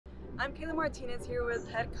I'm Kayla Martinez here with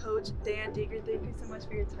head coach DeGeer. Thank you so much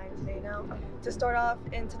for your time today. Now, to start off,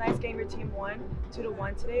 in tonight's game, your team won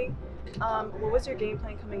 2-1 today. What was your game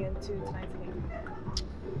plan coming into tonight's game?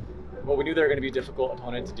 Well, we knew they were going to be a difficult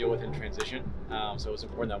opponent to deal with in transition, so it was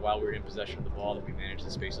important that while we were in possession of the ball that we managed the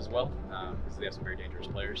space as well, because they have some very dangerous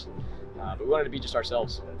players. But we wanted to be just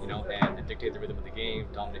ourselves, and dictate the rhythm of the game,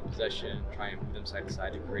 dominate possession, try and move them side to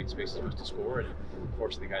side to create spaces for us to score, and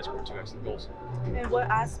unfortunately the guys scored 2 excellent goals. And what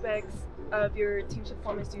aspects of your team's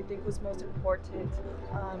performance do you think was most important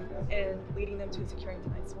in leading them to securing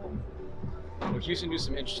tonight's win? Well, Houston do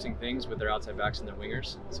some interesting things with their outside backs and their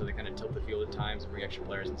wingers, so they kind of tilt the field at times and bring extra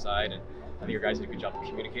players inside, and I think your guys did a good job of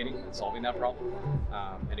communicating and solving that problem,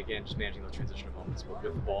 and again, just managing those transitional moments, both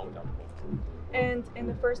with the ball and without the ball. And in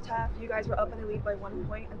the first half, you guys were up in the lead by 1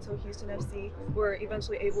 point until Houston FC were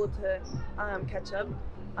eventually able to catch up.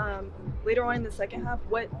 Later on in the second half,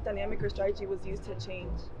 what dynamic or strategy was used to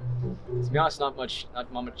change? To be honest, not much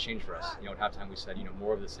change for us. At halftime we said,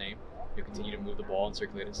 more of the same. You'll continue to move the ball and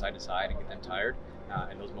circulate it side to side and get them tired,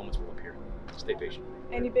 and those moments will appear. Stay patient.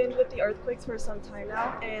 And you've been with the Earthquakes for some time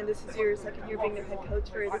now, and this is your second year being the head coach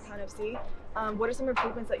for the Town FC. What are some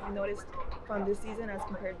improvements that you noticed from this season as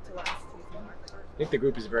compared to last season? I think the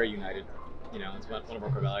group is very united. It's one of our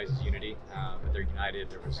core values is unity, but they're united,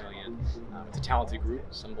 they're resilient. It's a talented group,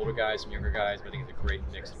 some older guys, some younger guys, but I think it's a great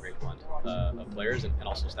mix and great blend of players and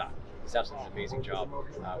also staff. The staff's done an amazing job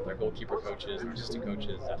with our goalkeeper coaches, our assistant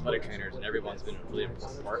coaches, athletic trainers, and everyone's been a really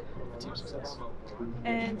important part of the team's success.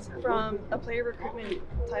 And from a player recruitment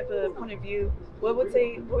type of point of view, what would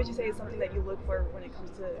you say is something that you look for when it comes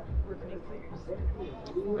to recruiting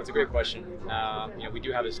players? That's a great question. We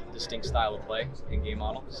do have a distinct style of play in game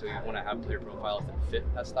model, so we want to have player profiles that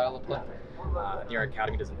fit that style of play. I think our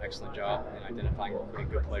academy does an excellent job in identifying and recruiting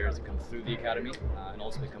good players that come through the academy and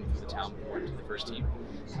ultimately come through the town before into the first team.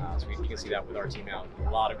 So you can see that with our team now. A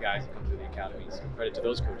lot of guys that come through the academy. So credit to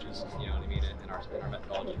those coaches, and our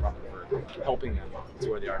methodology department for helping them to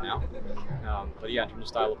where they are now. But yeah, in terms of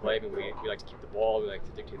style of play, we like to keep the ball, we like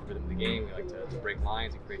to dictate the rhythm of the game, we like to break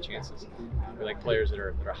lines and create chances. We like players that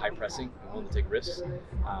are high pressing and willing to take risks.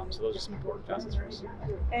 So those are some important facets for us.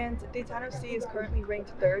 And the Town FC is currently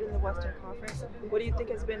ranked 3rd in the Western Conference. What do you think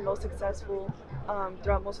has been most successful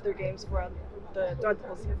throughout most of their games throughout the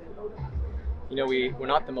whole season? We're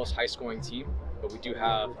not the most high-scoring team, but we do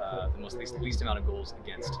have the least amount of goals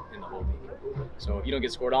against in the whole league. So if you don't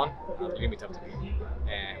get scored on, you're gonna be tough to beat.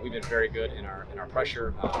 And we've been very good in our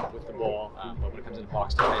pressure with the ball, but when it comes to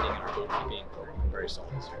box defending and our goalkeeping, we're very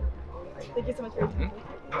solid this year. Thank you so much for your time.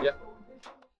 Yep.